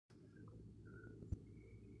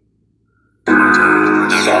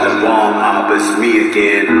Shalom, Abba, it's me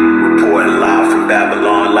again. Reporting live from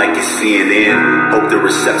Babylon like it's CNN. Hope the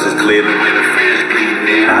reception's clear, but when the fans bleeding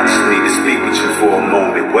in, I just need to speak with you for a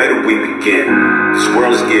moment. Where do we begin? This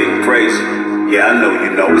world is getting crazy. Yeah, I know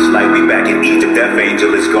you know, it's like we back in Egypt. Death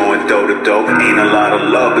angel is going door to door. Ain't a lot of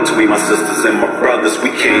love between my sisters and my brothers. We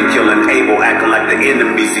can't kill and Abel, acting like the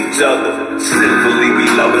enemies each other. Sinfully, we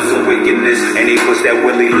lovers of wickedness, and they push that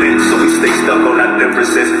Willie Lynch, so we stay stuck on our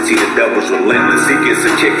differences. See, the devil's relentless. He gets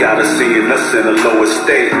a kick out of seeing us in a lower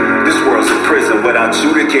state. This world's a prison. Without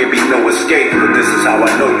you, there can't be no escape. But this is how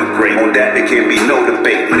I know you're great. On that, there can't be no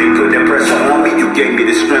debate. When they put that pressure on me, you gave me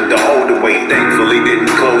the strength to hold the weight. Thankfully,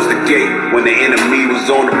 didn't close the gate when the enemy was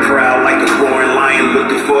on the prowl like a roaring lion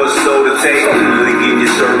looking for a soul to take. Only in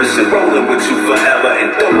your service and rolling with you forever.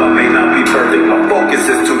 And though I may not be perfect, my focus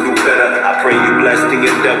is to do better. I pray you bless the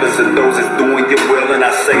endeavors of those that's doing your will. And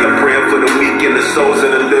I say a prayer for the weak and the souls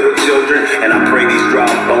of the little children. And I pray these dry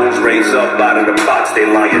bones raise up out of the box they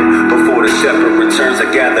lying. Before the shepherd returns, I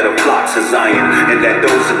gather the flocks of Zion. And that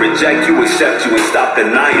those that reject you accept you and stop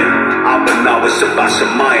denying. Abba, now it's Shabbat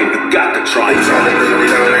Shemayim. You got the triumph. Trying to bring me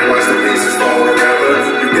down and watch the pieces fall together.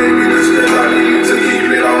 You gave me the strength I need to keep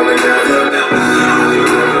it all together.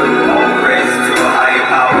 All praise to a higher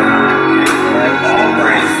power. All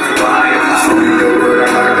praise to a higher power. Show me your word, I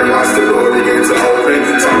knocked and watched the door begin to open.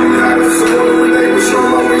 Taught me how to surrender when they were strong,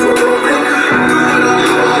 my wings were broken.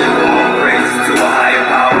 All praise to a higher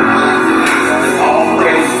power. All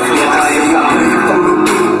praise to a higher power. From the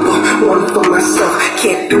people, one for myself.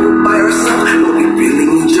 Can't do it by ourselves. No, we really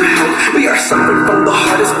need your help. We are suffering from the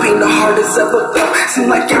hardest pain the hardest ever felt. Seem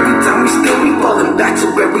like every time we steal, we falling back to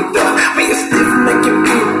where we fell. We are stiff-necked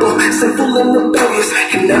people, simple and rebellious.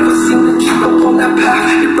 Can never seem to keep up on that path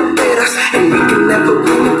you prepared us. And we can never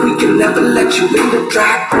win if we can never let you in. The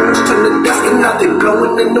dry bones turn to dust and now they're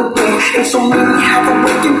blowing in the wind. And so many have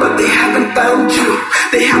awakened, but they haven't found you.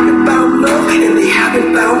 They haven't found love and they haven't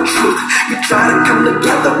found truth. We try to come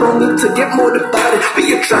together only to get more divided.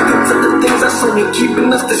 We attracted to the things that's only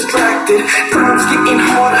keeping us distracted. Times getting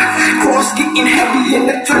harder, cross getting heavy, and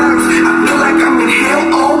at times I feel like I'm in hell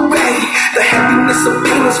already. The heaviness of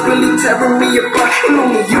pain is really tearing me apart, and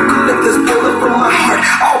only you can lift this bullet from my heart.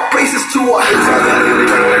 All praises to our Trying to bring me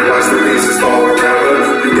down and watch the pieces fall together.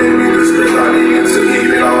 You gave me the strength I needed to keep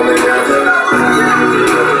it all together.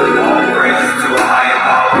 All praise to a higher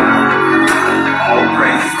power. All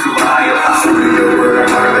praise to a higher power. Show me your word, I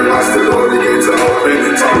knocked and watched the door begin to open.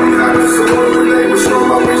 Taught me how to surrender when they were strong,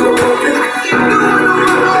 my wings were broken.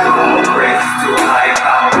 All praise to a higher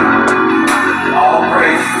power. All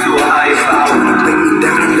praise to a higher power. You lay me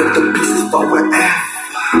down and let the pieces fall wherever.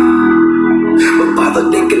 But Father,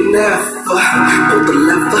 they can never pull the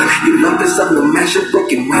lever. Your love is of no measure,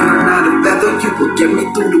 broken wing or not a feather. You will get me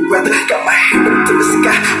through the weather. Got my hand up to the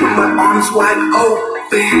sky with my arms wide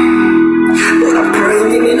open. But I'm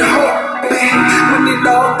praying and hoping when it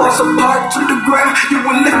all falls apart to the ground, you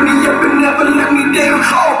will lift me up and never let me down.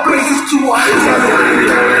 All praises to our Trying to bring me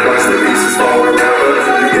down and watch the pieces fall together.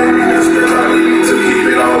 You gave me the strength I needed to keep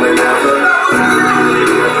it all together.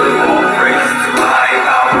 All praise to a higher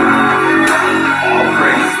power. All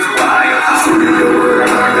praise to a higher power. Show me your word, I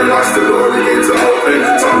knocked and watched the door begin to open.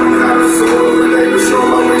 Taught me how to surrender when they were strong,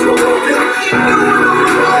 my wings were broken.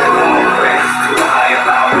 All praise to a higher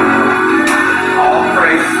power. All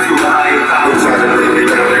praise to a higher power. Trying to bring me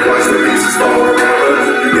down and watch the pieces fall together.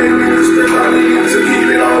 You gave me the strength I needed to keep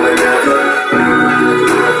it all together.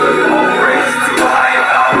 All praise to a higher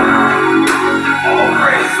power. All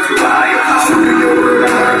praise to a higher power. Show me your word, I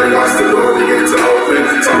knocked and watched the door begin to open.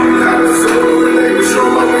 Taught me how to surrender when they were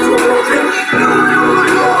strong, my wings were broken.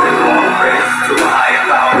 All praise to a higher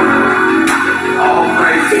power. All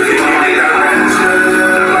praise to a higher power.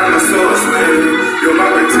 Like my source, man. You're my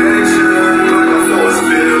protection, like my force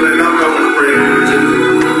field, and I'm gonna praise you.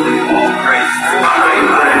 All praise to a higher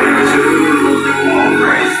power. Praise you. All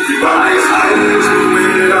praise to a My higher power. eyes the way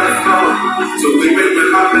that I fall. So even when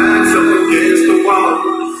my back's up against the wall,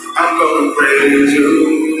 I'm gonna praise you.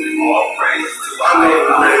 All praise to a I'm higher gonna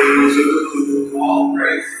power. praise you. All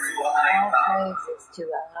praise to a higher All power. praises to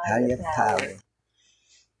a Higher higher power. power.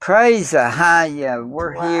 Praise the higher.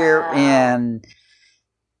 We're here Wow. in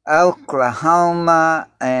Oklahoma,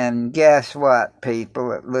 and guess what,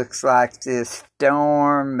 people? It looks like this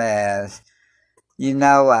storm, as you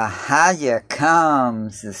know, a higher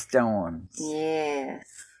comes the storms. Yes.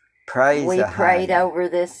 Praise We the prayed higher. over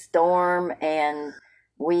this storm and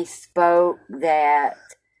we spoke that,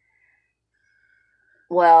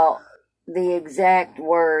 well, the exact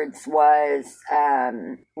words was,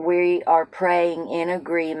 we are praying in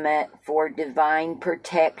agreement for divine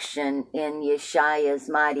protection in Yeshua's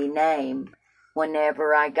mighty name.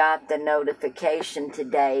 Whenever I got the notification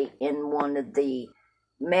today in one of the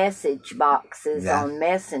message boxes on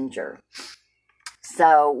Messenger.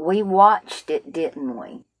 So we watched it, didn't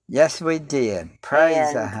we? Yes, we did.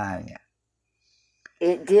 Praise Ahia.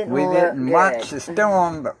 It didn't We look didn't good. watch the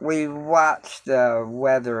storm, but we watched the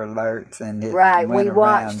weather alerts, and it Right, went we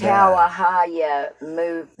watched around, how Ahia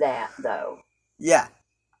moved that, though. Yeah.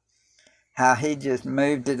 How he just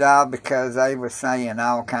moved it all because they were saying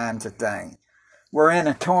all kinds of things. We're in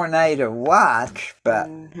a tornado watch, but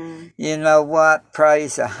you know what?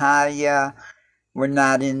 Praise Ahia. We're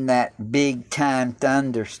not in that big-time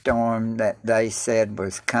thunderstorm that they said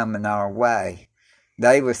was coming our way.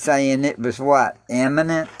 They were saying it was what?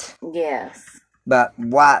 Imminent? Yes. But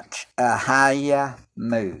watch Ahia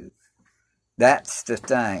move. That's the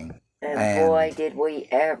thing. And boy, did we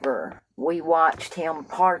ever. We watched him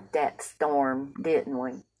part that storm, didn't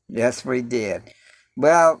we? Yes, we did.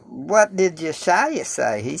 Well, what did Yeshua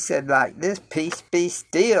say? He said like this, peace be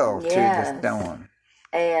still to the storm.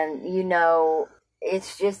 And, you know,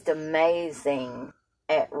 it's just amazing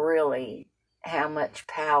at really how much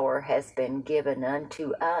power has been given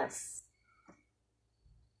unto us.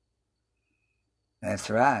 That's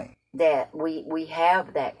right. That we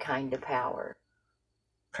have that kind of power.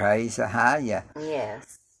 Praise Ahia.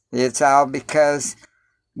 Yes. It's all because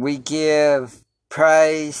we give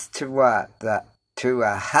praise to what? To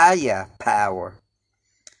a higher power.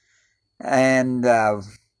 And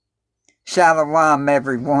Shalom,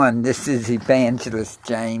 everyone. This is Evangelist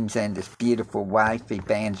James and his beautiful wife,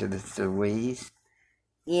 Evangelist Louise.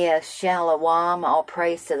 Yes, Shalom. All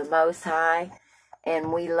praise to the Most High.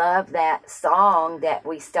 And we love that song that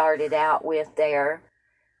we started out with there.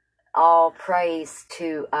 All praise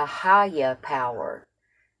to a higher power.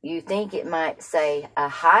 You think it might say a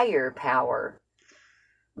higher power,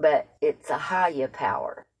 but it's a higher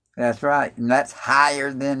power. That's right. And that's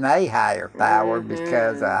higher than a higher power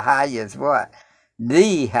because a higher is what?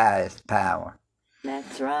 The highest power.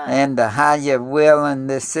 That's right. And the higher willing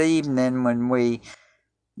this evening when we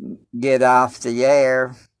get off the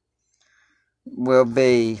air, we'll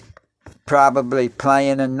be probably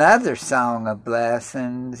playing another song of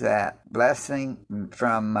blessings, that blessing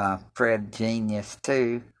from Fred Genius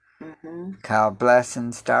too, called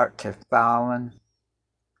Blessings Start to Falling.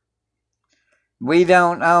 We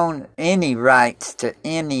don't own any rights to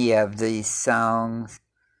any of these songs.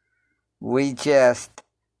 We just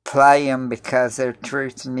play them because they're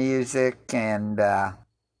truth music, and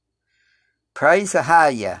praise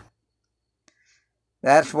Ahia.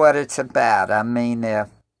 That's what it's about. I mean, if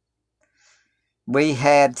we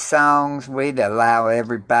had songs, we'd allow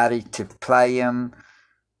everybody to play them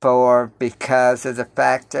because of the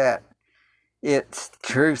fact that it's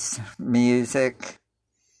truth music.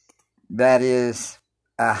 That is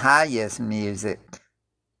Ahia's music.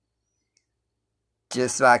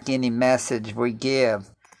 Just like any message we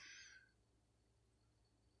give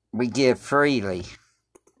freely.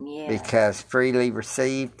 Yeah. Because freely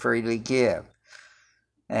receive, freely give.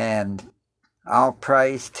 And all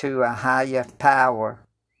praise to a higher power.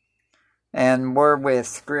 And we're with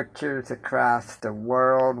Scriptures Across the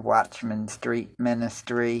World, Watchman Street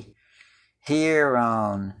Ministry, here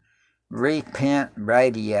on Repent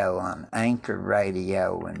Radio, on Anchor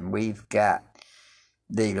Radio. And we've got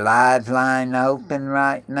the live line open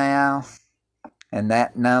right now. And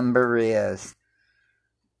that number is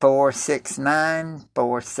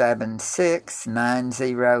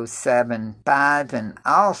 469-476-9075. And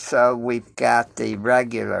also we've got the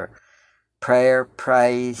regular prayer,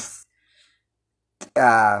 praise,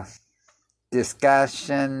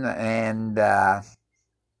 discussion, and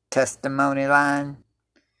testimony line.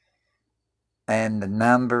 And the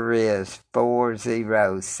number is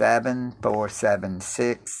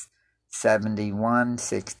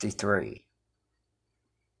 407-476-7163.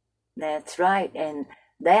 That's right. And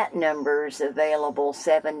that number is available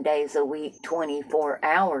 7 days a week, 24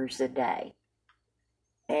 hours a day.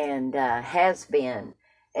 And has been.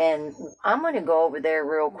 And I'm going to go over there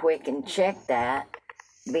real quick and check that,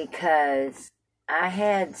 because I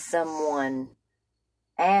had someone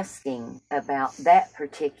asking about that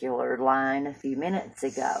particular line a few minutes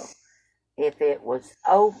ago, if it was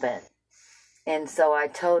open. And so I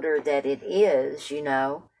told her that it is,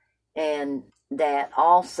 and that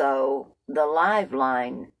also the live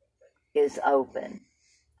line is open.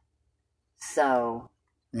 So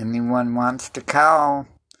anyone wants to call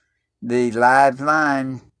the live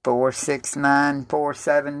line,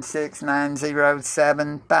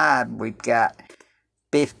 469-476-9075. We've got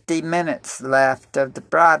 50 minutes left of the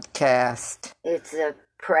broadcast. It's a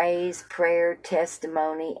praise, prayer,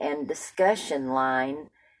 testimony, and discussion line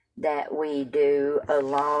that we do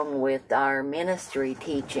along with our ministry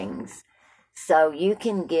teachings. So you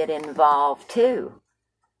can get involved too.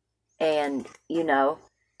 And, you know,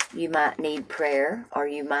 you might need prayer, or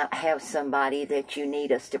you might have somebody that you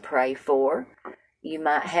need us to pray for. You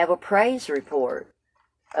might have a praise report,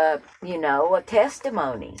 you know, a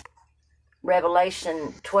testimony.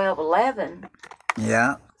 Revelation 12:11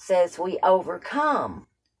 says we overcome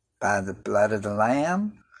by the blood of the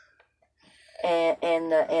Lamb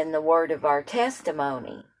and the word of our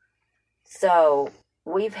testimony. So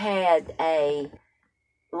we've had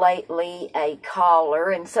lately a caller,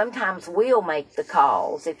 and sometimes we'll make the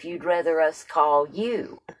calls. If you'd rather us call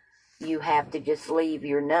you, you have to just leave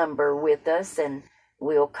your number with us and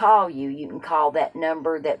we'll call you. You can call that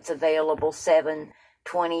number that's available,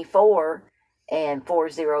 724 and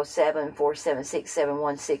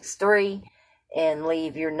 407-476-7163, and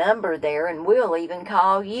leave your number there, and we'll even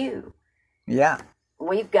call you. Yeah.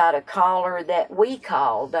 We've got a caller that we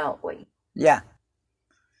call, don't we? Yeah.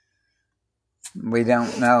 We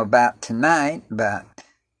don't know about tonight, but...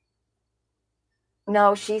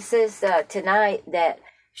 No, she says tonight that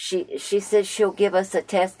she says she'll give us a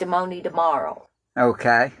testimony tomorrow.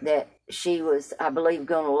 Okay. That she was, I believe,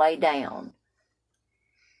 going to lay down.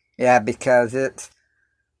 Yeah, because it's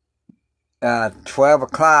 12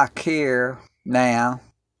 o'clock here now,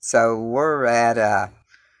 so we're at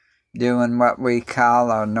doing what we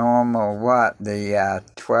call our normal, the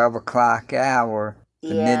 12 o'clock hour,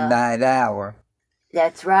 the midnight hour.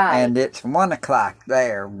 That's right. And it's 1 o'clock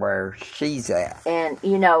there where she's at. And,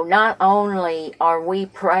 you know, not only are we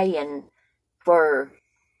praying for,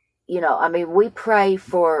 you know, I mean, we pray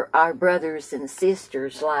for our brothers and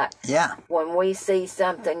sisters, like when we see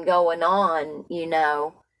something going on, you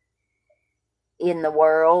know, in the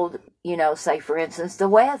world, you know, say, for instance, the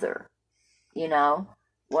weather, you know,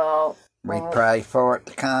 well... We pray for it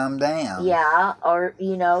to calm down. Yeah, or,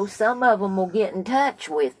 you know, some of them will get in touch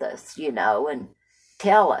with us, you know, and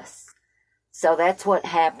tell us. So that's what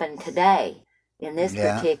happened today in this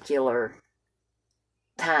particular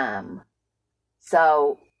time.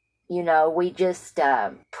 So, you know, we just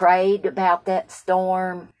prayed about that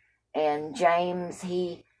storm, and James,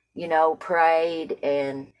 he, you know, prayed,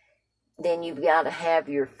 and then you've got to have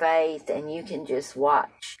your faith, and you can just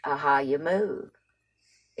watch how you move.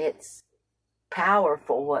 It's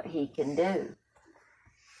powerful what he can do.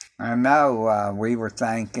 I know, we were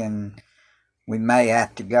thinking we may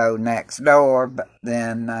have to go next door, but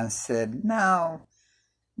then I said, no,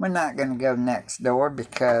 we're not going to go next door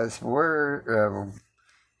because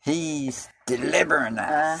he's delivering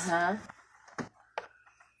us.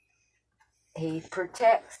 He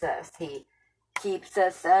protects us. He keeps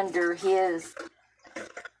us under his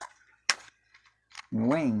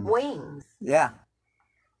wings. Yeah.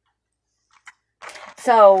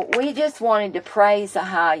 So we just wanted to praise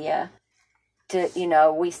Ahaya. You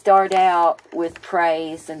know, we start out with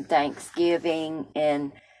praise and thanksgiving,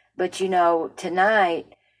 but you know, tonight,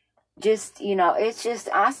 just, you know, it's just,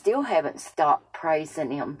 I still haven't stopped praising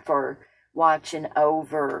him for watching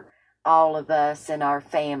over all of us and our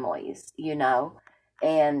families, you know,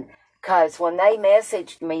 and because when they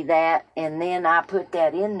messaged me that, and then I put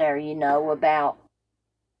that in there, you know, about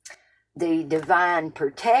the divine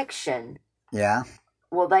protection. Yeah.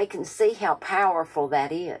 Well, they can see how powerful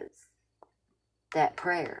that is, that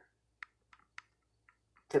prayer.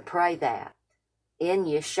 To pray that in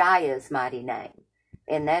Yeshua's mighty name.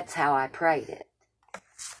 And that's how I prayed it.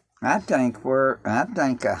 I think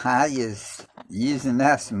Ahaya's using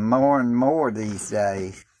us more and more these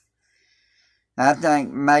days. I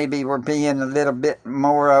think maybe we're being a little bit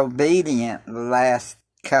more obedient the last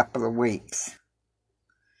couple of weeks.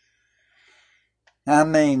 I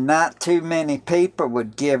mean, not too many people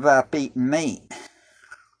would give up eating meat.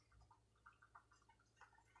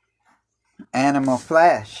 Animal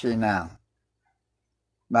flesh, you know,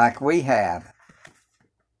 like we have.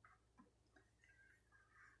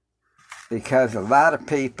 Because a lot of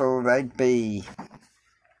people, they'd be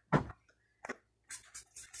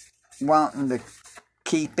wanting to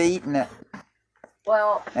keep eating it.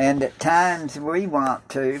 Well, and at times we want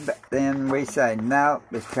to, but then we say no,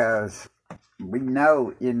 because we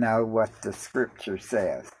know, you know, what the scripture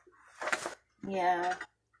says. Yeah.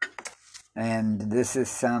 And this is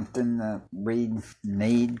something that we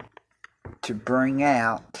need to bring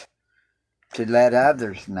out to let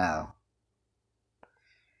others know.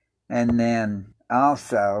 And then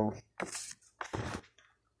also,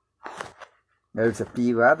 There's a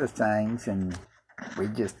few other things, and we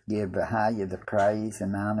just give Ahia the praise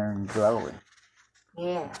and honor and glory.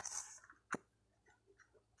 Yes.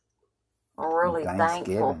 We're really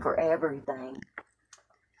thankful for everything.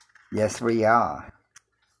 Yes, we are.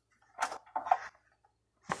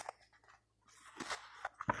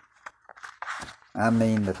 I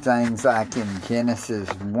mean, the things like in Genesis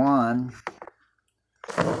 1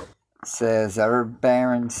 says,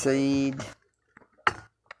 herb-bearing seed.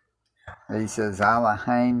 He says,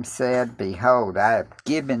 Elohim said, behold, I have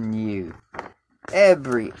given you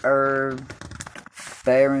every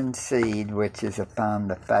herb-bearing seed which is upon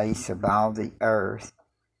the face of all the earth,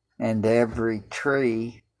 and every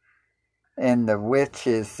tree, and the which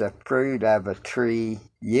is the fruit of a tree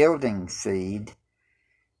yielding seed,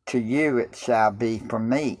 to you it shall be for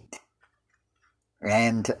meat,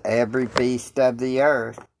 and to every beast of the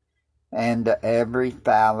earth, and to every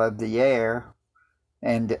fowl of the air,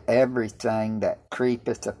 and to everything that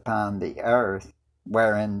creepeth upon the earth,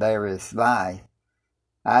 wherein there is life,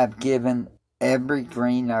 I have given every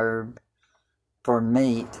green herb for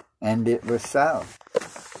meat, and it was so.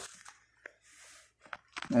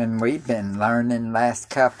 And we've been learning last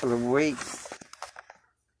couple of weeks.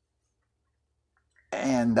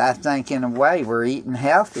 And I think in a way we're eating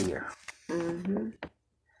healthier. Mm-hmm.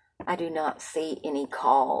 I do not see any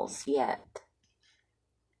calls yet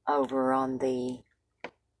over on the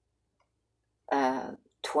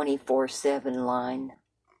 24/7 line.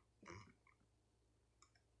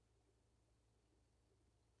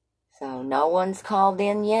 So no one's called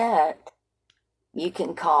in yet. You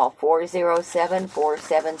can call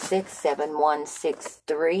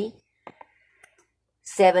 407-476-7163.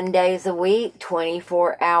 7 days a week,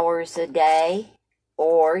 24 hours a day.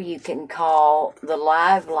 Or you can call the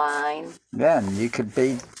live line. Yeah, and you could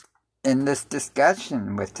be in this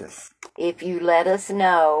discussion with us. If you let us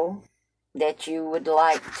know that you would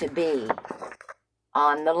like to be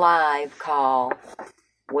on the live call,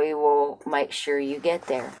 we will make sure you get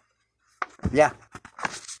there. Yeah.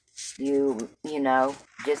 You know,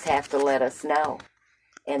 just have to let us know.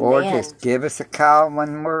 And or then, just give us a call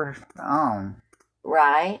when we're on.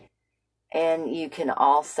 Right. And you can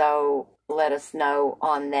also let us know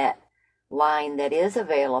on that line that is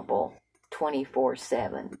available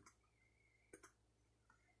 24/7.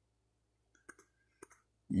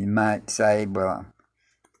 You might say, well,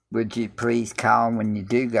 would you please call when you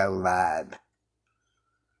do go live?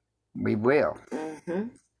 We will. Mm-hmm.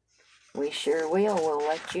 We sure will. We'll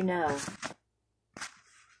let you know.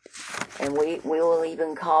 And we will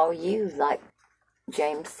even call you, like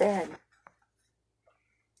James said.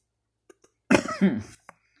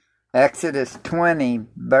 Exodus 20,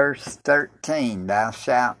 verse 13, thou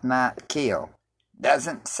shalt not kill.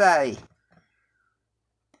 Doesn't say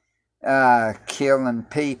killing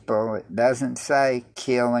people. It doesn't say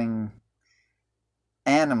killing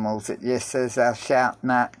animals. It just says thou shalt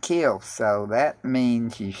not kill. So that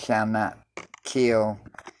means you shall not kill,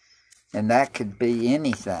 and that could be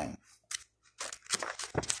anything.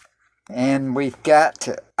 And we've got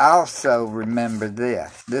to also remember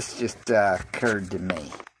this. This just occurred to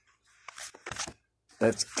me.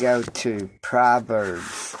 Let's go to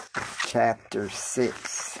Proverbs chapter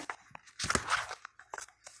 6.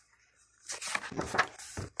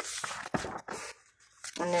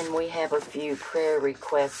 And then we have a few prayer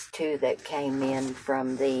requests too that came in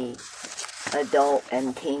from the Adult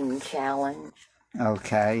and Teen Challenge.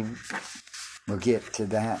 Okay. We'll get to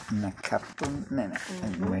that in a couple of minutes,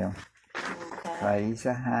 and we'll praise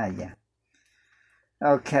Ahia.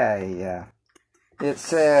 Okay. It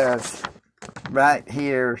says right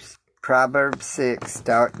here, Proverbs 6,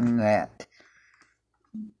 starting at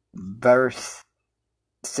verse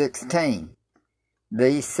 16.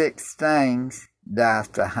 These 6 things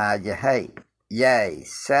doth Ahia hate, yea,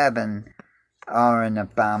 7 are an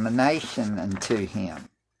abomination unto him.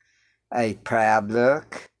 A proud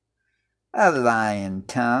look, a lying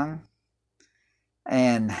tongue,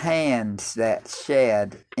 and hands that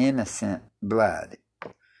shed innocent blood.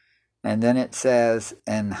 And then it says,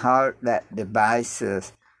 and heart that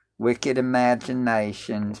deviseth wicked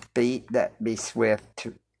imaginations, feet that be swift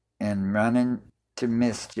in running to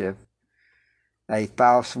mischief, a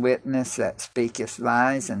false witness that speaketh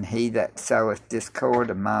lies, and he that soweth discord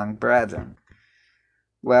among brethren.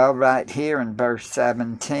 Well, right here in verse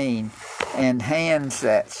 17, and hands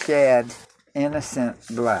that shed innocent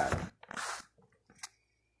blood.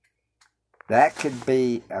 That could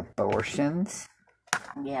be abortions.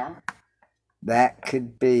 Yeah. That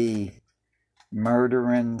could be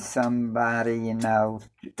murdering somebody,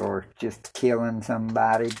 or just killing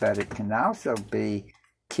somebody, but it can also be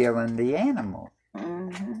killing the animal.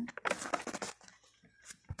 Mm-hmm.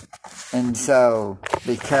 And so,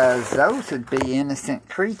 because those would be innocent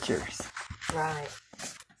creatures. Right.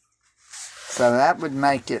 So that would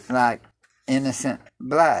make it like innocent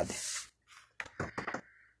blood.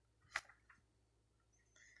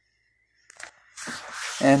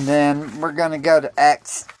 And then we're going to go to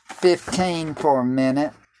Acts 15 for a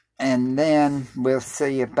minute, and then we'll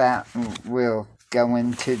go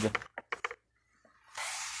into the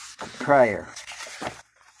prayer.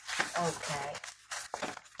 Okay.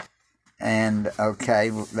 And,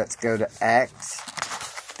 okay, let's go to Acts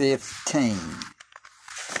 15.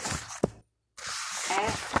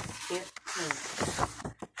 Acts 15.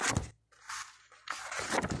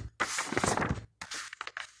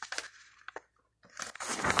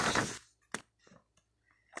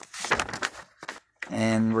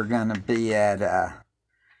 And we're going to be at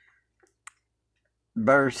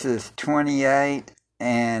verses 28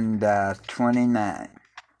 and 29.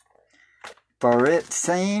 For it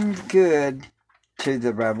seemed good to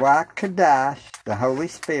the Ruach Kodesh, the Holy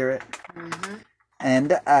Spirit, and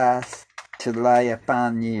to us to lay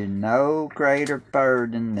upon you no greater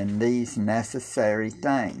burden than these necessary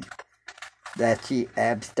things, that ye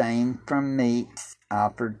abstain from meats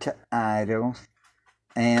offered to idols,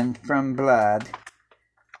 and from blood,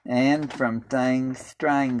 and from things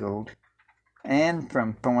strangled, and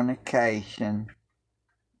from fornication,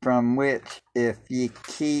 from which if ye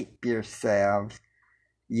keep yourselves,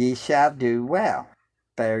 ye shall do well,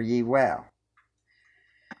 fare ye well.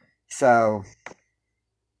 So,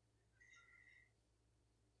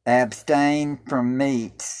 abstain from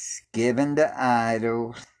meats given to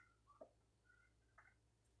idols,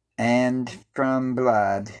 and from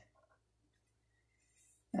blood,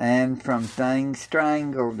 and from things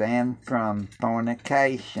strangled, and from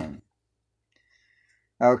fornication.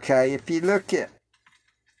 Okay, if you look at,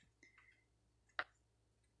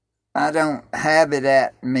 I don't have it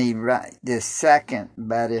at me right this second,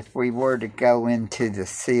 but if we were to go into the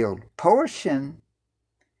sealed portion,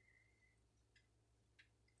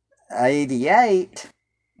 88,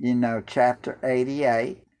 chapter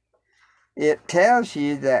 88, it tells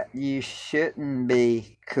you that you shouldn't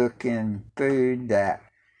be cooking food that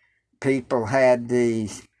people had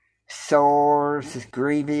these sores,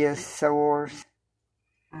 grievous sores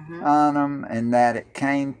on them, and that it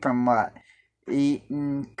came from what?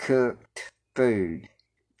 Eating cooked food,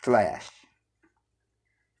 flesh.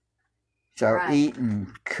 So Right.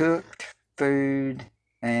 Eating cooked food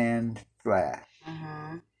and flesh.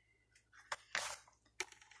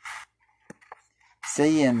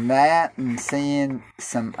 Seeing that and seeing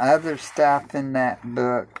some other stuff in that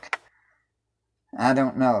book, I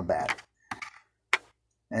don't know about it.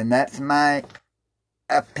 And that's my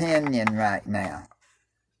opinion right now.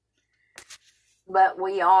 But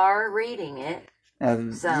we are reading it.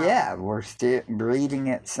 Some. Yeah, we're still reading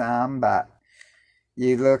it some, but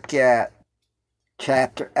you look at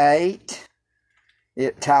chapter 8,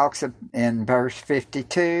 it talks in verse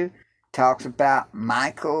 52, talks about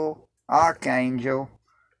Michael, Archangel,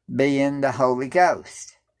 being the Holy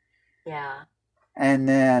Ghost. Yeah. And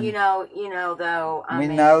then You know though, we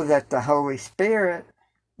know that the Holy Spirit,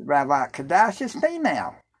 Ruach Kodesh, is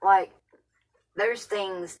female. Like, there's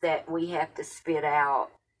things that we have to spit out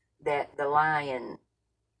that the lion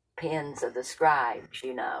pens of the scribes,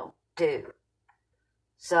 do.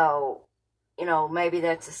 So, maybe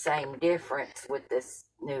that's the same difference with this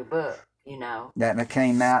new book, That it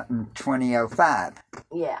came out in 2005.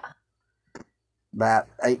 Yeah. About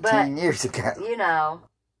 18 years ago.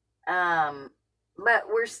 But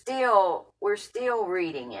we're still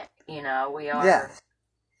reading it, we are. Yes.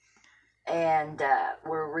 And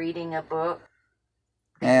we're reading a book,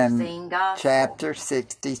 the And Unseen Gospel. chapter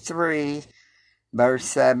 63, verse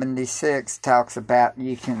 76 talks about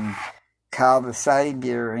you can call the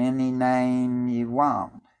Savior any name you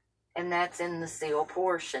want. And that's in the seal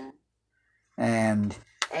portion. And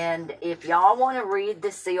if y'all want to read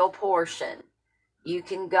the seal portion, you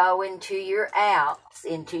can go into your apps,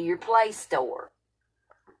 into your Play Store,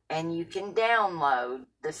 and you can download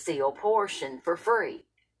the seal portion for free.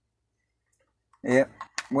 it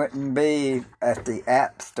wouldn't be at the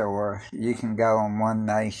App Store. You can go on One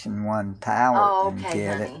Nation, One Power and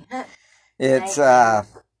get honey. it. It's like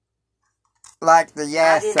the I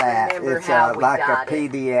Yes didn't app. remember It's how we like a got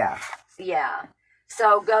it. PDF. Yeah.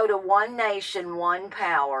 So go to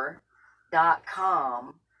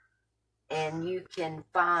onenationonepower.com and you can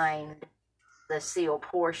find the seal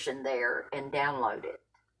portion there and download it.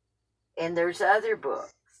 And there's other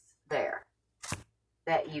books there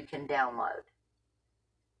that you can download.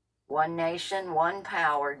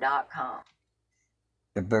 onenationonepower.com.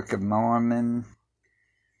 The Book of Mormon,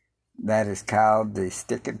 that is called the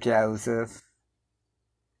Stick of Joseph,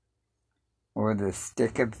 or the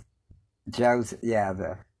Stick of Joseph, yeah,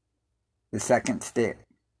 the second stick.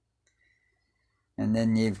 And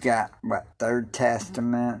then you've got, Third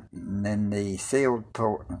Testament, and then the sealed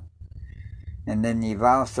portion. And then you've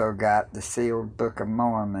also got the sealed Book of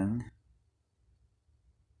Mormon.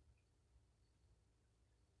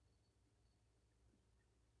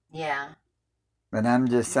 Yeah. But I'm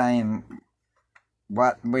just saying,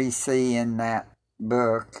 what we see in that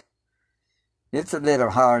book, it's a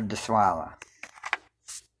little hard to swallow.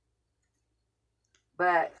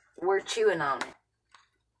 But we're chewing on it.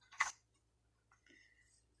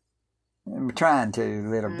 We're trying to a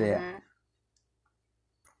little bit.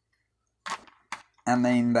 I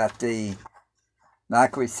mean, but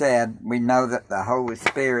like we said, we know that the Holy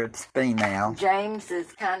Spirit's female. James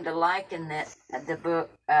is kind of liking the book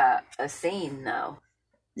Essene, though.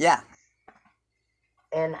 Yeah.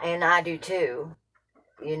 And I do too.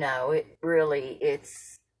 You know,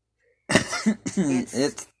 it's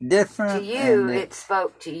it's different. To you, it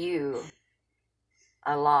spoke to you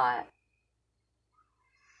a lot.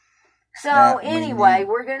 So anyway,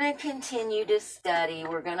 we're gonna continue to study.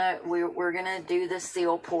 We're gonna do the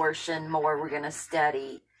seal portion more. We're gonna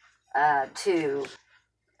study too,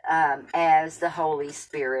 as the Holy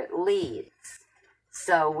Spirit leads.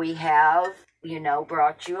 So we have,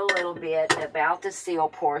 brought you a little bit about the seal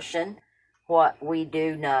portion, what we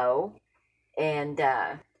do know, and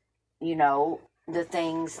the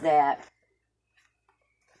things that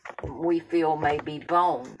we feel may be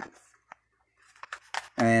bones.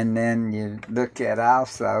 And then you look at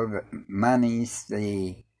also the money's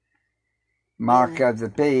the mark of the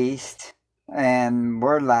beast. And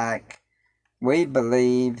we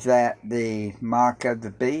believe that the mark of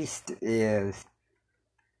the beast is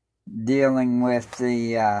dealing with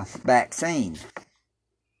the vaccine,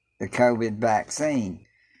 the COVID vaccine.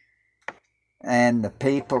 And the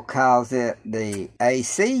people calls it the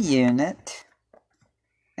AC unit,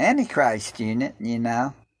 Antichrist unit,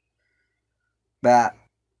 But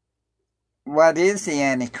what is the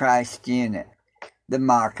Antichrist unit? The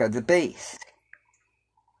mark of the beast.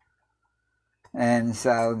 And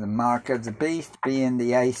so the mark of the beast being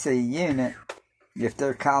the AC unit, if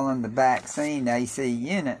they're calling the vaccine AC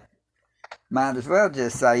unit, might as well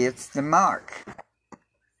just say it's the mark.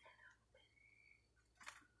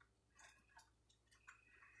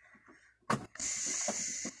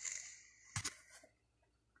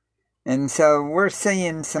 And so we're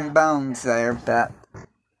seeing some bones there, but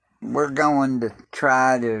we're going to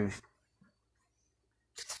try to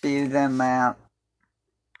spew them out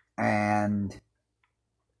and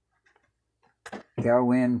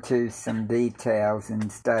go into some details in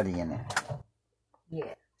studying it.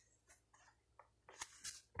 Yeah.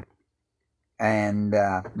 And,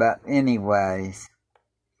 but anyways,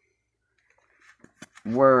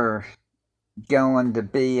 we're going to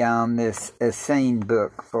be on this Essene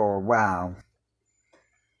book for a while.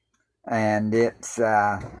 And it's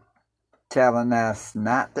telling us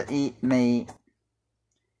not to eat meat,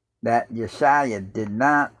 that Yeshua did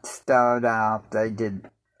not start off.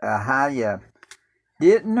 Ahia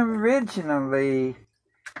didn't originally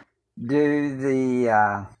do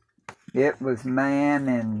it was man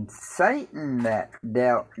and Satan that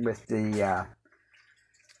dealt with the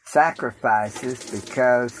sacrifices,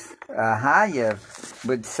 because Ahia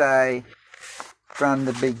would say from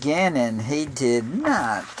the beginning he did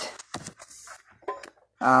not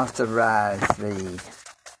authorize the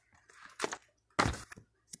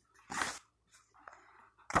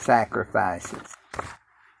sacrifices.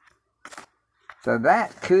 So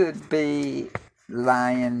that could be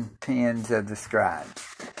lion pens of the scribes.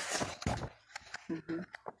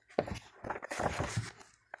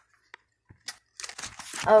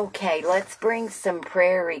 Okay, let's bring some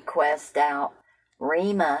prayer requests out.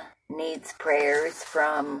 Rima needs prayers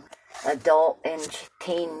from Adult and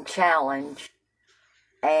Teen Challenge,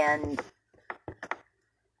 and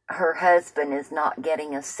her husband is not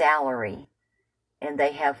getting a salary, and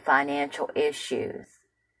they have financial issues,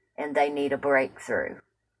 and they need a breakthrough.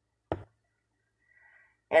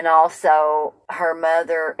 And also, her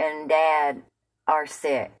mother and dad are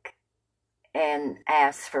sick and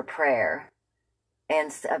asks for prayer.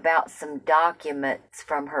 And about some documents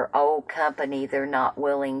from her old company they're not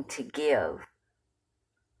willing to give.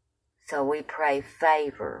 So we pray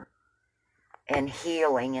favor and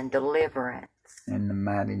healing and deliverance. In the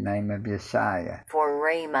mighty name of Yeshua. For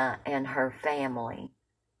Rima and her family.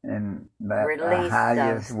 And that Release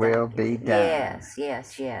Ahia's will be done. Yes,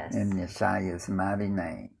 yes, yes. In Yeshua's mighty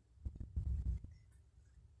name.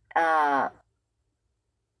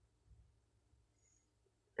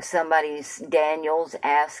 Daniel's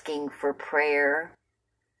asking for prayer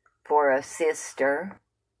for a sister.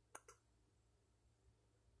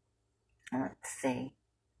 Let's see.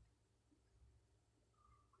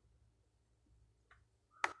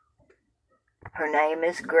 Her name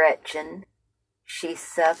is Gretchen. She's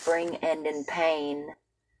suffering and in pain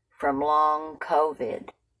from long COVID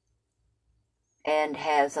and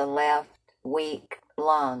has a left weak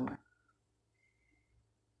lung.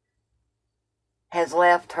 Has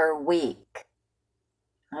left her weak.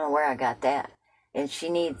 I don't know where I got that. And she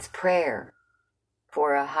needs prayer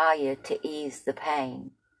for Ahaya to ease the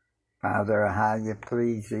pain. Father Ahaya,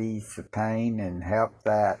 please ease the pain and help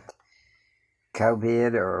that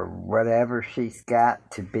COVID or whatever she's got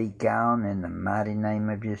to be gone in the mighty name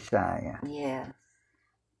of Yeshua. Yes.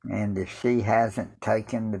 And if she hasn't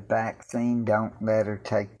taken the vaccine, don't let her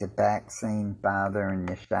take the vaccine, Father, in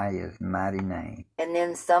Yeshua's mighty name. And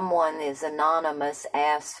then someone is anonymous,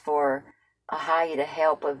 asks for Ahaya to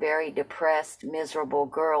help a very depressed, miserable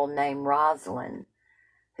girl named Rosalind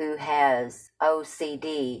who has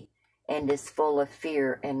OCD and is full of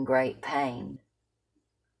fear and great pain.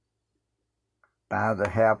 Father,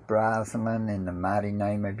 help Rosalind in the mighty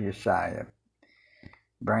name of Yeshua.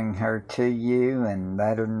 Bring her to you and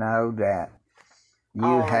let her know that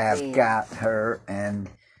you have got her, and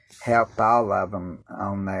help all of them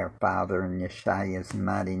on there, Father, in Yeshua's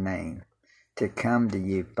mighty name, to come to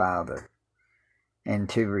you, Father, and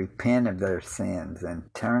to repent of their sins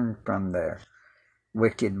and turn from their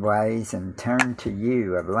wicked ways and turn to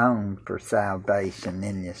you alone for salvation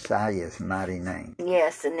in Yeshua's mighty name.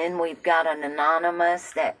 Yes, and then we've got an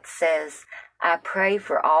anonymous that says, I pray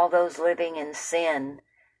for all those living in sin,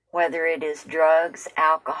 whether it is drugs,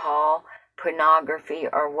 alcohol, pornography,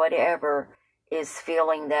 or whatever is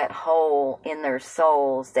filling that hole in their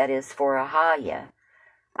souls that is for Ahaya.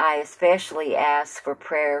 I especially ask for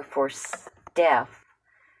prayer for Steph,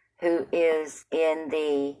 who is in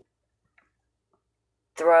the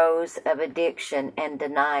throes of addiction and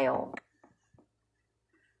denial.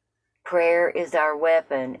 Prayer is our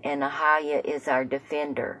weapon, and Ahaya is our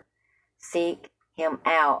defender. Seek him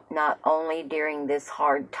out not only during this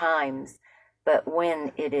hard times, but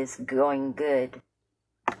when it is going good.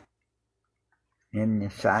 In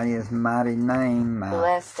Yeshua's mighty name,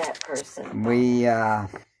 bless that person. We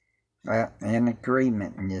in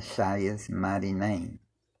agreement in Yeshua's mighty name.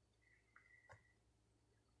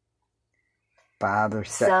 Father,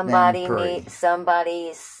 set them free.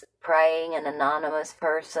 Somebody's praying, an anonymous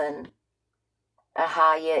person.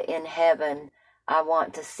 Ahaya in heaven, I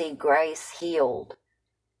want to see Grace healed.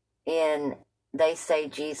 They say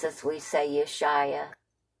Jesus, we say Yeshua,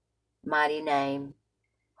 mighty name.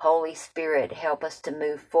 Holy Spirit, help us to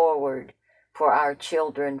move forward for our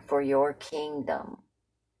children, for your kingdom.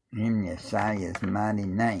 In Yeshua's mighty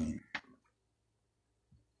name.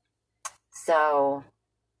 So,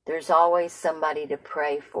 there's always somebody to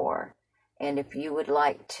pray for. And if you would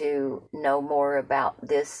like to know more about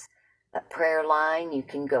this prayer line, you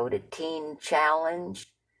can go to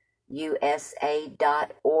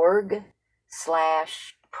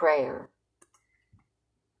teenchallengeusa.org/prayer.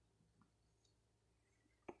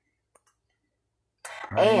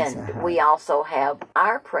 And we also have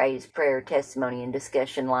our praise, prayer, testimony, and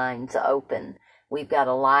discussion lines open. We've got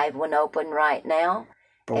a live one open right now.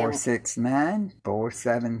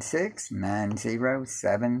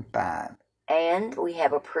 469-476-9075. And we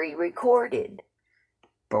have a pre-recorded.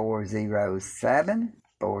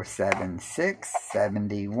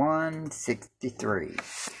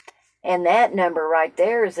 407-476-7163. And that number right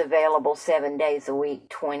there is available 7 days a week,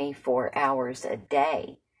 24 hours a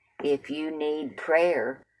day. If you need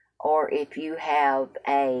prayer, or if you have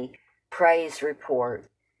a praise report,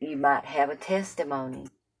 you might have a testimony,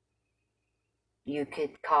 you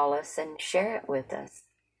could call us and share it with us.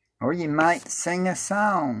 Or you might sing a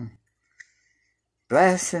song.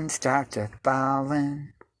 Blessings start to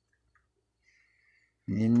falling.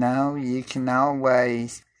 You know, you can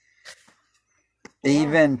always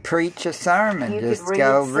even preach a sermon. You just could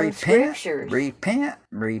go read some scriptures. repent,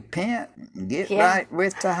 get right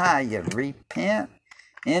with Ahaya. Repent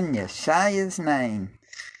in Yeshua's name.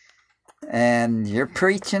 And you're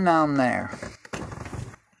preaching on there.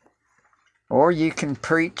 Or you can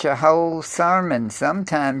preach a whole sermon.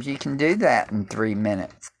 Sometimes you can do that in 3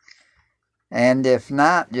 minutes. And if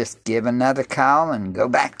not, just give another call and go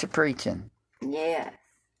back to preaching. Yes.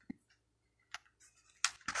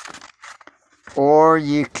 Or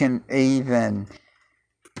you can even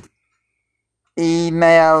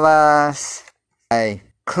email us a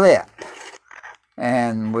clip,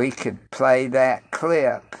 and we could play that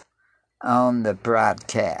clip on the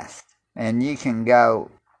broadcast. And you can go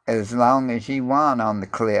as long as you want on the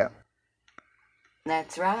clip.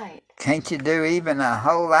 That's right. Can't you do even a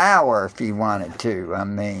whole hour if you wanted to? I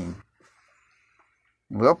mean,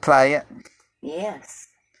 we'll play it. Yes.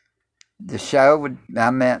 The show would,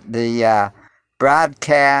 the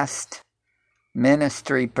broadcast,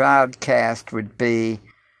 ministry broadcast would be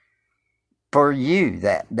for you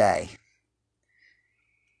that day.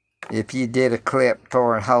 If you did a clip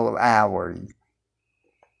for a whole hour.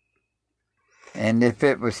 And if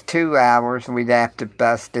it was 2 hours, we'd have to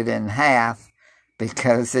bust it in half,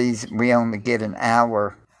 because we only get an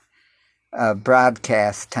hour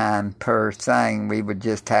broadcast time per thing. We would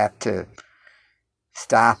just have to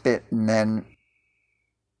stop it and then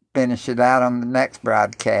finish it out on the next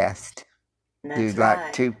broadcast. That's do like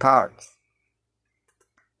right. 2 parts.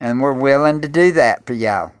 And we're willing to do that for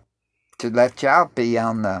y'all, to let y'all be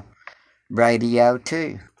on the radio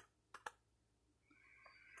too.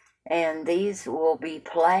 And these will be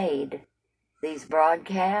played, these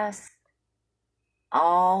broadcasts,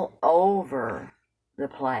 all over the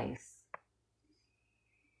place.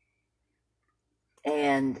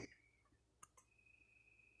 And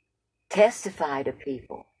testify to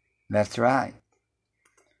people. That's right.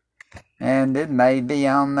 And it may be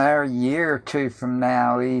on there a year or 2 from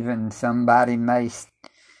now even. Somebody may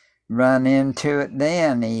run into it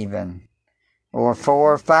then even. Or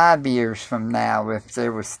 4 or 5 years from now, if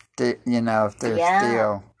there was, if there's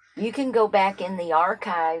still. You can go back in the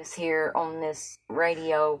archives here on this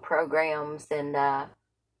radio programs and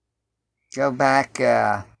go back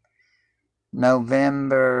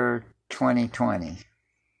November 2020.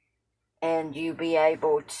 And you be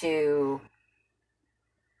able to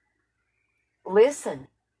listen.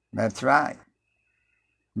 That's right.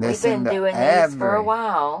 We've been doing these for a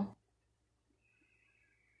while.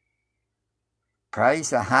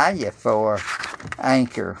 Praise Ahaya for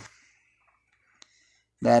Anchor.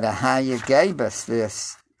 That Ahaya gave us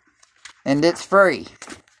this. And it's free.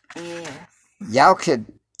 Yes. Y'all could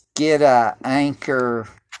get a Anchor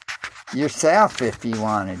yourself if you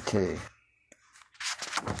wanted to.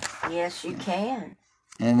 Yes, you can.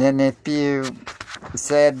 And then if you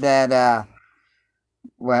said that,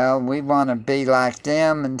 we want to be like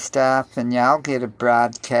them and stuff, and y'all get a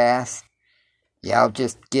broadcast, y'all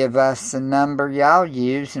just give us the number y'all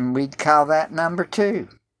use, and we'd call that number too.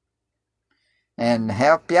 And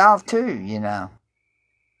help y'all too,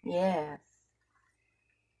 Yes.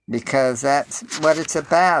 Because that's what it's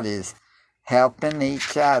about, is helping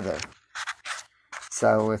each other.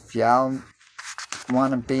 So if y'all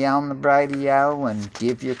want to be on the radio and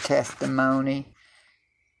give your testimony,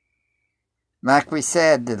 like we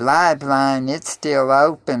said, the live line, it's still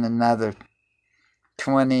open another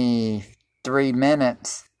 23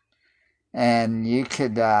 minutes, and you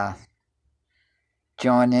could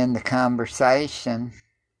join in the conversation.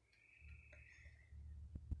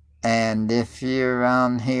 And if you're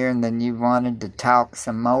on here and then you wanted to talk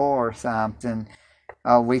some more or something,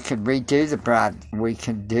 we could redo we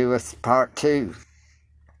could do a part 2.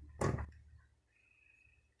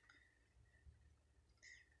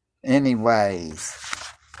 Anyways,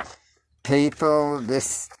 people,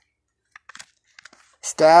 this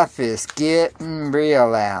stuff is getting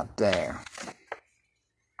real out there.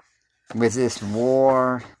 With this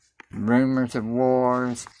war, rumors of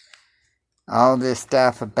wars, all this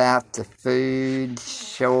stuff about the food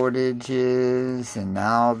shortages and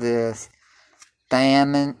all this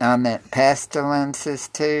pestilences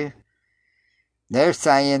too. They're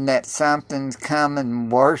saying that something's coming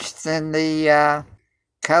worse than the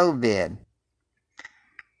COVID.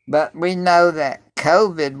 But we know that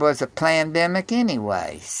COVID was a pandemic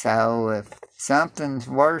anyway, so if something's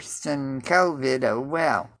worse than COVID, oh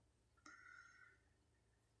well.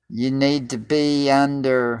 You need to be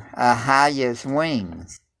under Ahaya's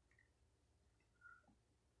wings.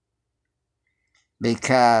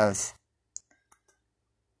 Because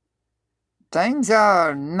things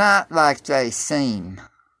are not like they seem.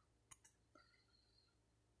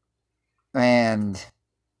 And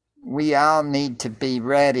we all need to be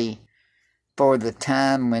ready for the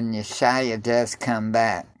time when Yeshua does come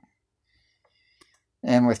back.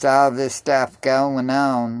 And with all this stuff going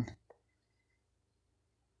on,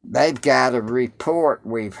 they've got a report,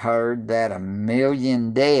 we've heard, that 1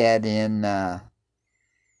 million dead in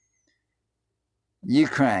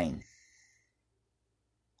Ukraine.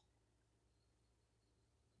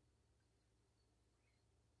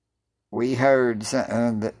 We heard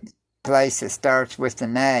the place that starts with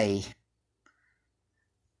an A.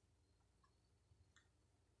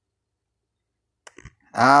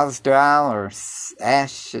 Asdral or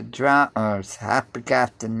Ashadral, or I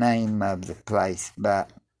forgot the name of the place,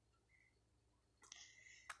 but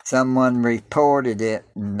someone reported it,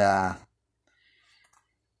 and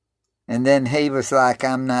then he was like,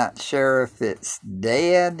 I'm not sure if it's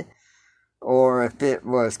dead or if it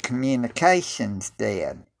was communications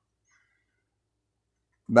dead.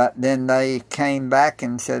 But then they came back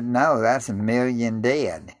and said, no, that's 1 million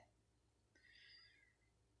dead.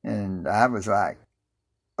 And I was like,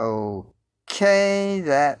 okay,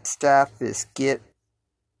 that stuff is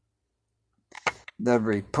the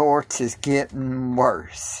reports is getting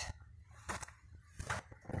worse.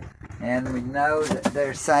 And we know that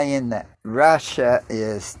they're saying that Russia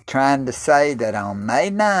is trying to say that on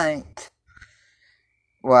May 9th,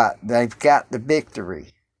 they've got the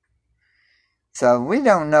victory. So we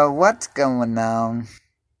don't know what's going on.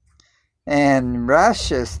 And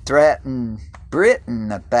Russia's threatened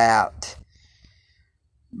Britain about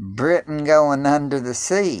Britain going under the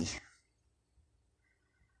sea.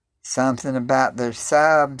 Something about their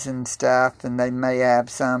subs and stuff, and they may have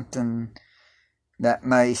something that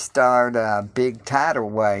may start a big tidal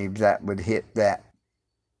wave that would hit that.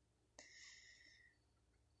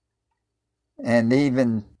 And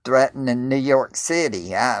even threatening New York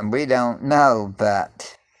City. We don't know,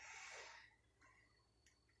 but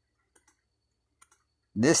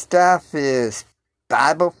this stuff is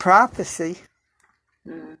Bible prophecy.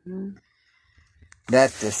 Mm-hmm.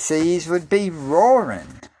 That the seas would be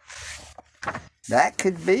roaring. That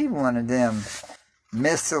could be one of them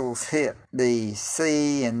missiles hit the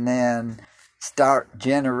sea and then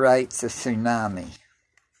generates a tsunami.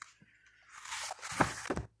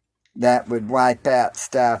 That would wipe out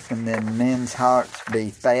stuff, and then men's hearts be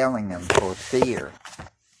failing them for fear.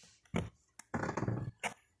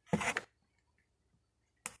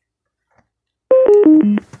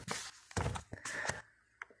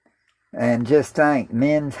 And just think,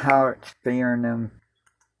 men's hearts failing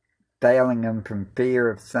them from fear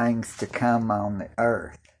of things to come on the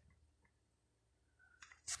earth.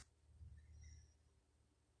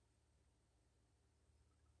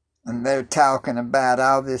 And they're talking about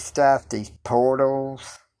all this stuff, these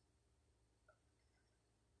portals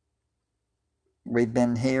we've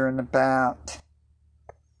been hearing about.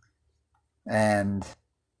 And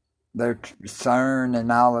their CERN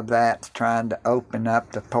and all of that's trying to open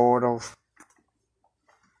up the portals.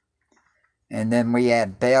 And then we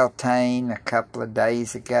had Beltane a couple of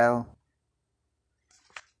days ago.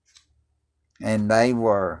 And they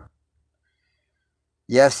were,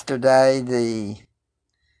 yesterday the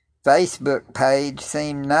Facebook page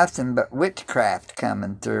seemed nothing but witchcraft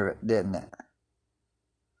coming through it, didn't it?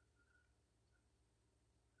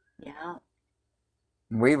 Yeah.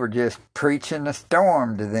 We were just preaching a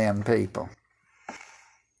storm to them people.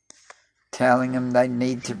 Telling them they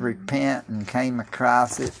need to repent, and came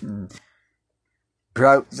across it and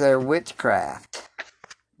broke their witchcraft.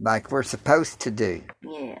 Like we're supposed to do.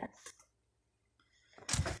 Yes.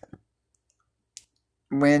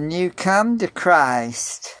 When you come to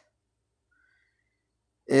Christ,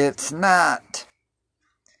 it's not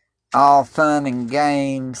all fun and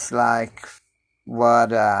games like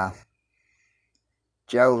what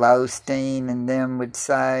Joel Osteen and them would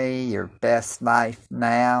say, your best life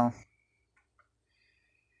now.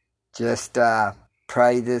 Just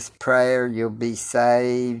pray this prayer, you'll be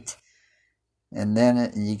saved. And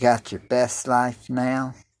then you got your best life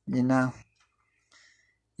now, you know.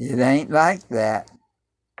 It ain't like that.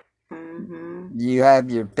 Mm-hmm. You have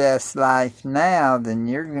your best life now, then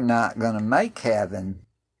you're not going to make heaven.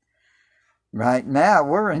 Right now,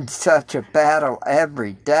 we're in such a battle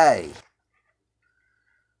every day.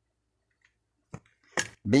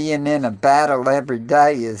 Being in a battle every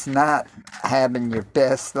day is not having your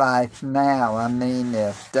best life now. I mean,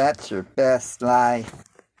 if that's your best life,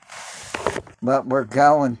 what we're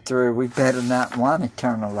going through, we better not want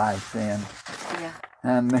eternal life then. Yeah.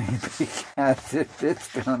 I mean, because if it's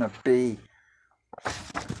going to be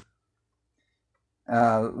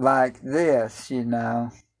like this, you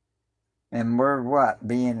know, and we're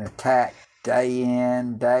being attacked day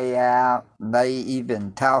in, day out. They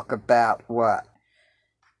even talk about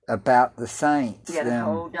about the saints. You gotta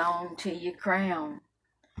hold on to your crown.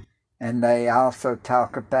 And they also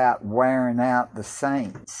talk about wearing out the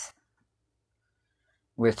saints,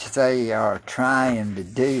 which they are trying to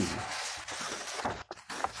do.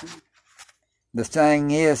 The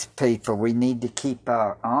thing is, people, we need to keep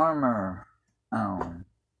our armor on.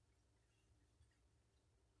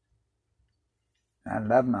 I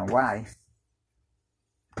love my wife.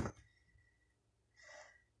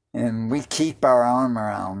 And we keep our armor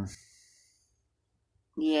on.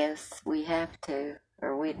 Yes, we have to,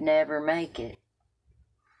 or we'd never make it.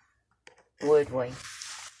 Would we?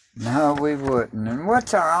 No, we wouldn't. And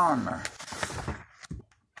what's our armor?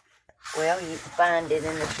 Well, you can find it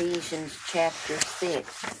in Ephesians chapter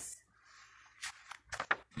 6.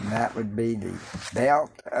 And that would be the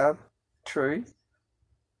belt of truth,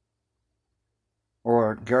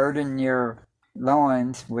 or girding your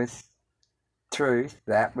loins with truth.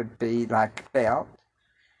 That would be like a belt.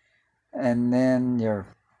 And then your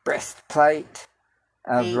breastplate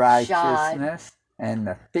of Feet righteousness, shod. And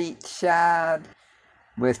the feet shod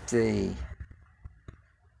with the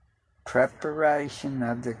preparation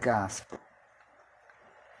of the gospel.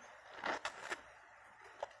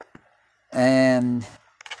 And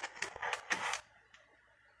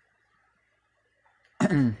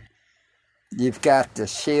you've got the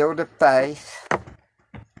shield of faith,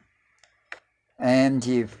 and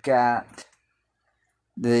you've got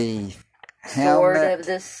the Sword helmet of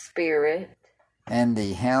the Spirit, and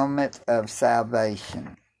the helmet of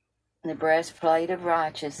salvation. the breastplate of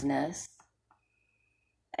righteousness,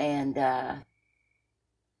 and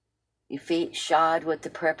your feet shod with the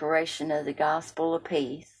preparation of the gospel of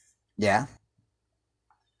peace. Yeah.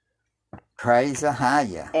 Praise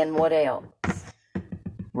Ahia. And what else?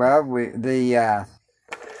 Well,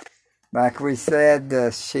 like we said,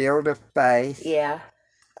 the shield of faith. Yeah.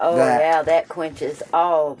 Oh, that quenches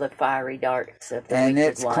all the fiery darts of the and wicked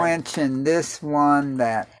it's one. quenching this one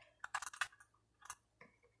that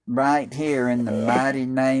right here in the mighty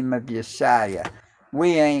name of Yeshua.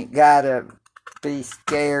 We ain't got to be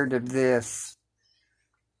scared of this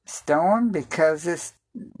storm because it's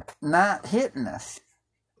not hitting us.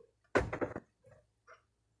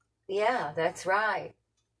 Yeah, that's right.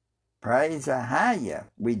 Praise Ahia.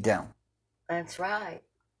 We don't. That's right.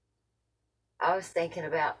 I was thinking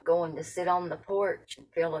about going to sit on the porch and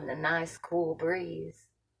feeling the nice cool breeze.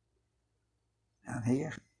 Out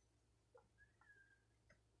here.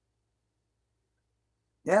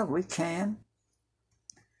 Yeah, we can.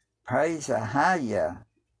 Praise Ahia.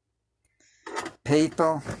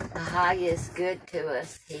 People. Ahia is good to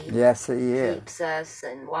us. Yes, he is. Keeps us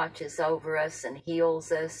and watches over us and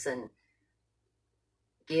heals us and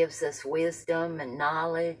gives us wisdom and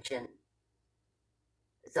knowledge and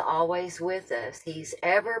is always with us. He's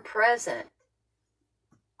ever present.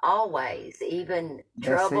 Always, even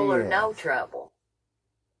trouble or no trouble.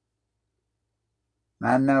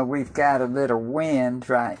 I know we've got a little wind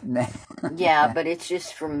right now. Yeah, but it's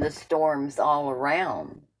just from the storms all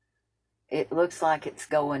around. It looks like it's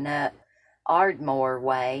going up Ardmore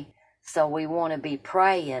way, so we want to be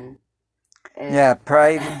praying. Yeah,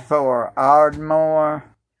 pray for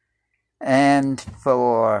Ardmore and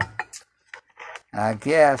for, I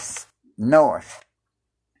guess, North.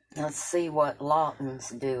 Let's see what Lawton's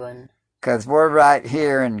doing. Because we're right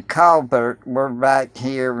here in Colbert. We're right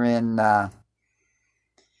here in, right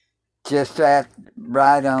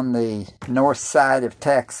on the north side of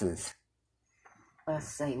Texas. Let's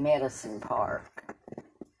see, Medicine Park.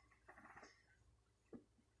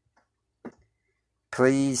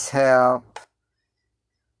 Please help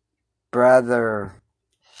Brother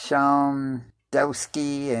Sean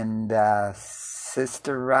Doski and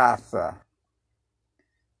Sister Rafa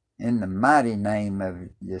in the mighty name of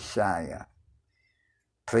Yeshua.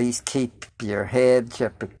 Please keep your hedge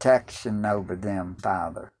of protection over them,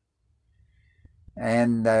 Father,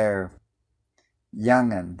 and their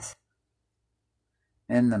young'uns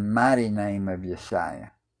in the mighty name of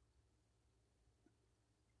Yeshua.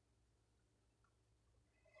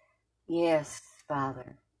 Yes,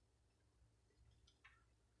 Father.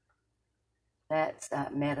 That's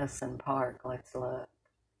that Medicine Park. Let's look.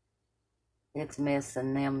 It's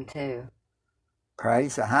missing them too.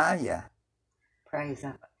 Praise Ahia. Praise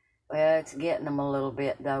God. Well, it's getting them a little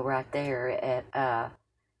bit though right there at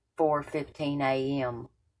 4:15 a.m.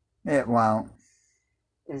 It won't.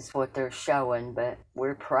 Is what they're showing, but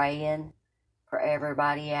we're praying for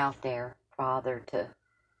everybody out there, Father, to,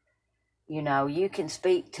 you can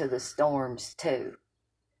speak to the storms too.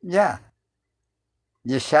 Yeah.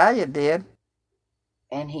 Yeshua did.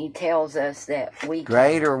 And he tells us that we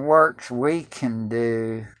greater works we can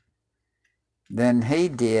do than he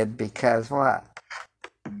did, because what?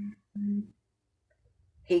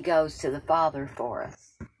 He goes to the Father for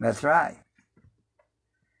us. That's right.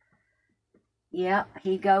 Yep,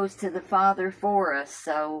 he goes to the Father for us,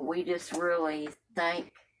 so we just really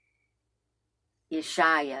thank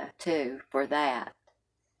Yeshua too for that.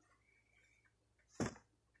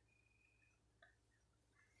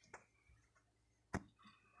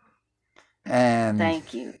 And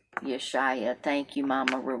thank you, Yeshua. Thank you,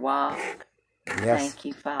 Mama Rawak. Yes. Thank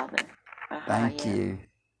you, Father. Thank you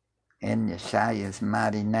in Yeshua's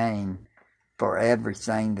mighty name for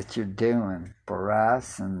everything that you're doing for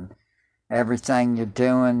us and everything you're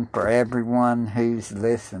doing for everyone who's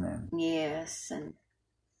listening. Yes, and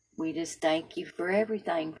we just thank you for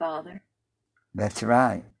everything, Father. That's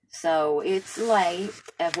right. So it's late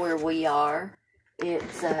at where we are.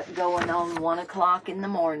 It's going on 1 o'clock in the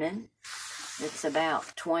morning. It's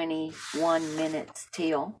about 21 minutes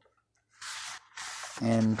till.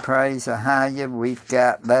 And praise Ahia, we've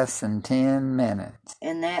got less than 10 minutes.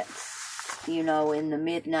 And that's, in the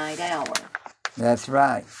midnight hour. That's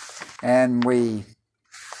right. And we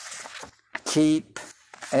keep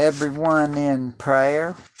everyone in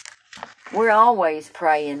prayer. We're always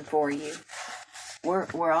praying for you.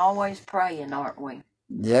 We're always praying, aren't we?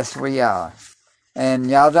 Yes, we are. And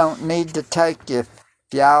y'all don't need to take, if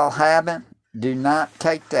y'all haven't, do not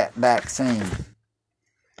take that vaccine.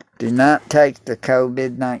 Do not take the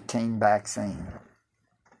COVID-19 vaccine.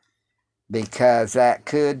 Because that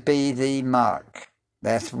could be the mark.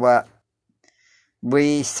 That's what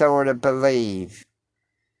we sort of believe.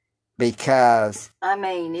 Because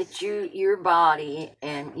it's your body,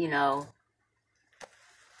 and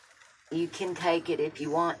you can take it if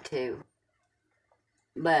you want to.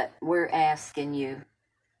 But we're asking you,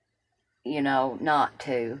 not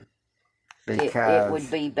to. Because it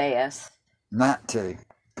would be best. Not to.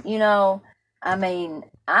 I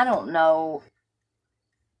don't know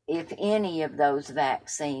if any of those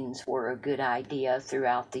vaccines were a good idea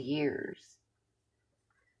throughout the years.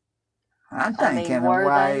 I think in a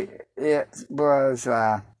way it was,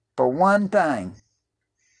 for one thing,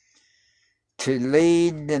 to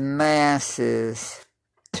lead the masses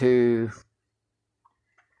to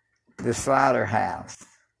the slaughterhouse.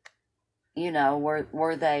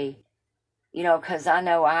 Were they, because I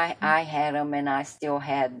know I had them, and I still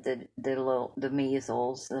had the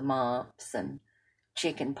measles, the mumps, and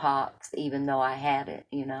chicken pox, even though I had it,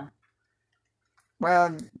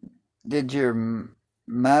 Well, did your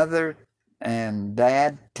mother and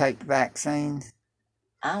dad take vaccines?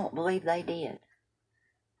 I don't believe they did.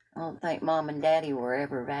 I don't think Mom and Daddy were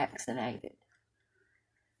ever vaccinated.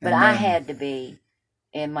 But I had to be,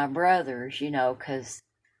 and my brothers, because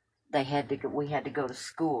we had to go to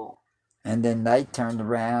school. And then they turned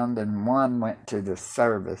around and one went to the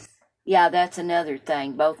service. Yeah, that's another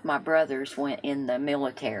thing. Both my brothers went in the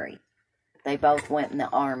military. They both went in the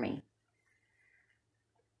Army.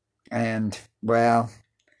 And, well,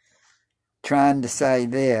 trying to say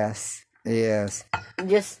this is...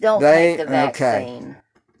 Just don't take the vaccine.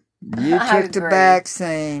 Okay. You took the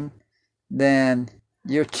vaccine, then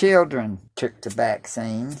your children took the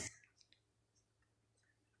vaccine.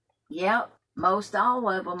 Yep, most all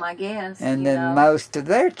of them, I guess. And then most of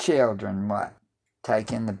their children,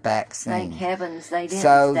 taking the vaccine. Thank heavens they didn't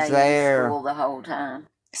stay in school the whole time.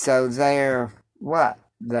 So they're,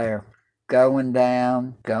 They're going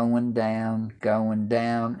down, and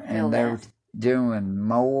they're doing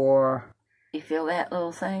more. You feel that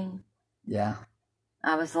little thing? Yeah.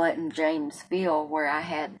 I was letting James feel where I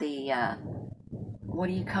had the, what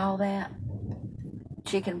do you call that?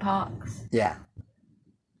 Chicken pox? Yeah.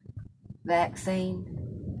 Vaccine.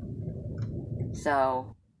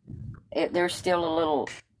 So, there's still a little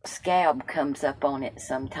scab comes up on it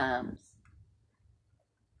sometimes.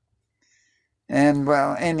 And,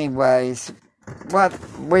 well, anyways, what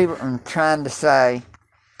we were trying to say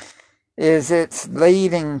is it's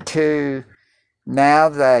leading to, now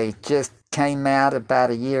they just came out about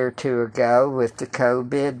a year or two ago with the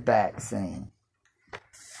COVID vaccine.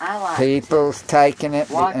 I like People's taking it,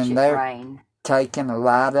 and they're taking a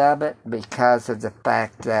lot of it because of the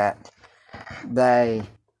fact that they're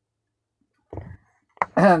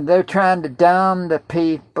trying to dumb the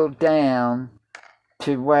people down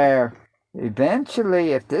to where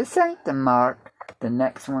eventually, if this ain't the mark, the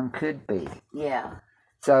next one could be. Yeah.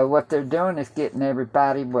 So what they're doing is getting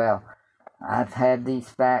everybody, well, I've had these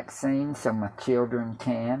vaccines so my children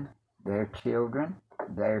can. Their children,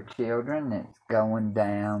 it's going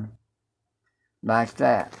down like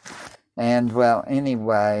that. And, well,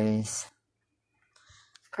 anyways,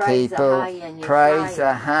 praise people, praise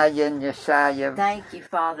Ahia and Yeshaya. Thank you,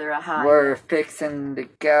 Father Ahia. We're fixing to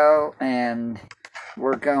go, and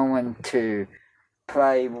we're going to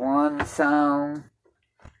play one song,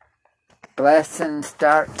 Blessings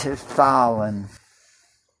Start to Falling,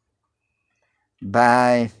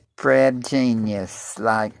 by Fred Genius.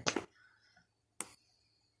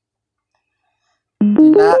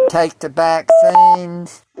 Do not take the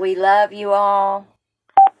vaccines. We love you all.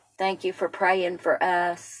 Thank you for praying for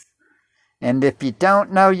us. And if you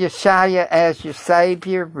don't know Yeshua as your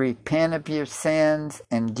Savior, repent of your sins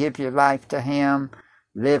and give your life to Him.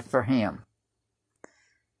 Live for Him.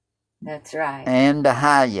 That's right. And the I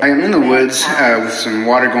higher. am in the woods with some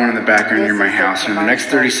water going in the background near my house. And in the next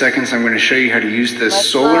 30 seconds, I'm going to show you how to use this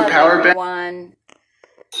solar power bank.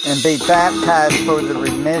 And be baptized for the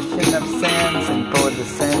remission of sins and for the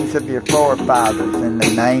sins of your forefathers in the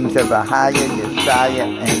names of Ahia, Yeshaya,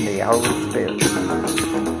 and the Holy Spirit.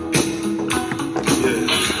 Yeah,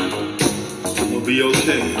 we'll be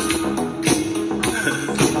okay.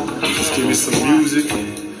 Just give me some music.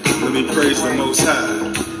 Let me praise the Most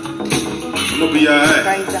High. I'm gonna be alright.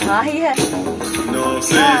 Praise the Ahia. You know what I'm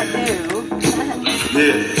saying?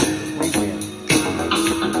 Yeah.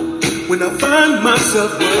 When I find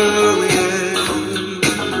myself worrying,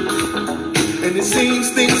 and it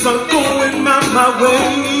seems things are going my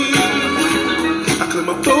way, I clear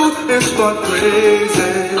my throat and start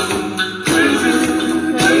praising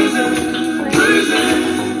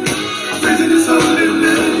His holy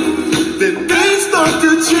name. Then things start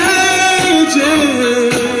to change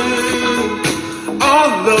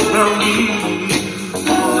all around me.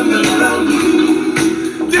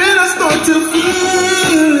 Then I start to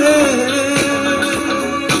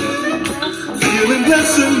feeling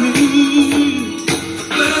blessing me.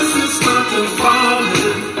 Blessings start to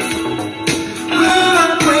falling. When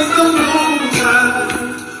I praise the Most High,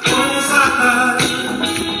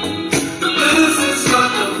 the blessings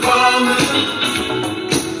start to falling.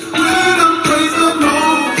 When I praise the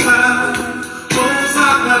Most High,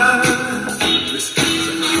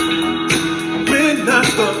 when I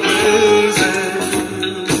start praising,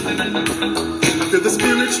 I feel the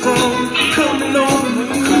Spirit strong coming on me.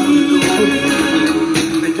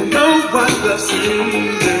 And you know what I'm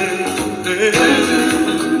singing.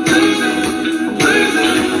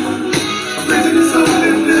 Praising His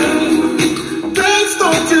holy name. Things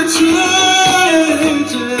start to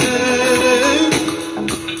change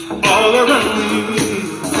all around me.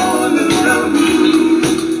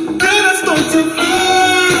 Then I start to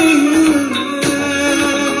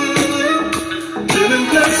feeling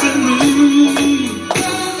blessing me.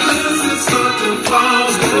 Blessings start to fall.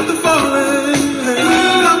 Start to falling.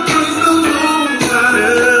 When I praise the Most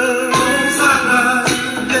High,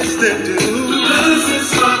 yes they do. Blessings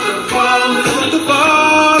start to fall. Start to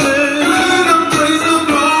falling. When I praise the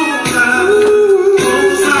Most High,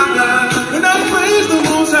 when I praise the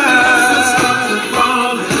Most High, blessings start to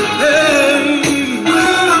falling. Hey,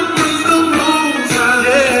 when I praise the Most High,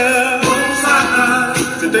 yeah, Most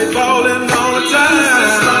High, that they falling all the time.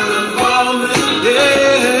 Blessings start to falling.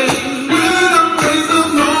 Yeah.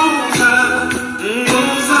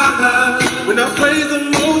 When I praise the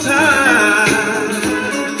Most High,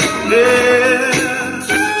 yeah,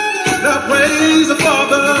 I praise the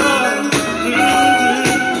Father,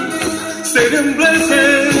 Satan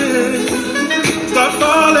blessings start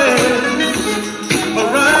falling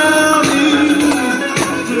around me.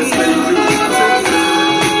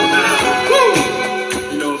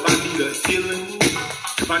 You know, if I need a healing,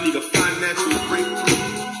 if I need a financial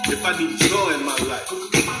breakthrough, if I need joy in my life,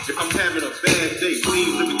 if I'm having a bad day,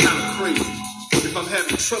 things looking kind of crazy, if I'm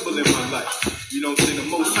having trouble in my life, you know what I'm saying, the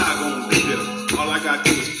Most High gonna be there. All I gotta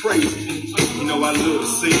do is praise Him. You know I love to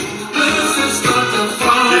sing. Blessings start to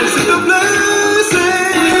fall. Yes, it's the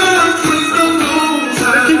blessing. Praise the Most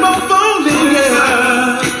High. They keep on falling,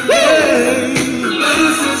 yeah. Yeah. The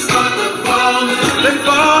blessings start to fall. They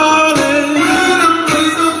falling. When I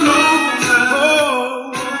praise the Most High.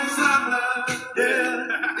 Oh, Most High.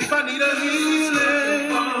 Yeah. If I need a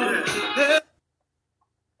healing, yeah.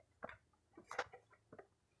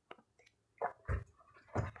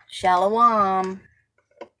 Shalom.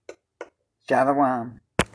 Shalom.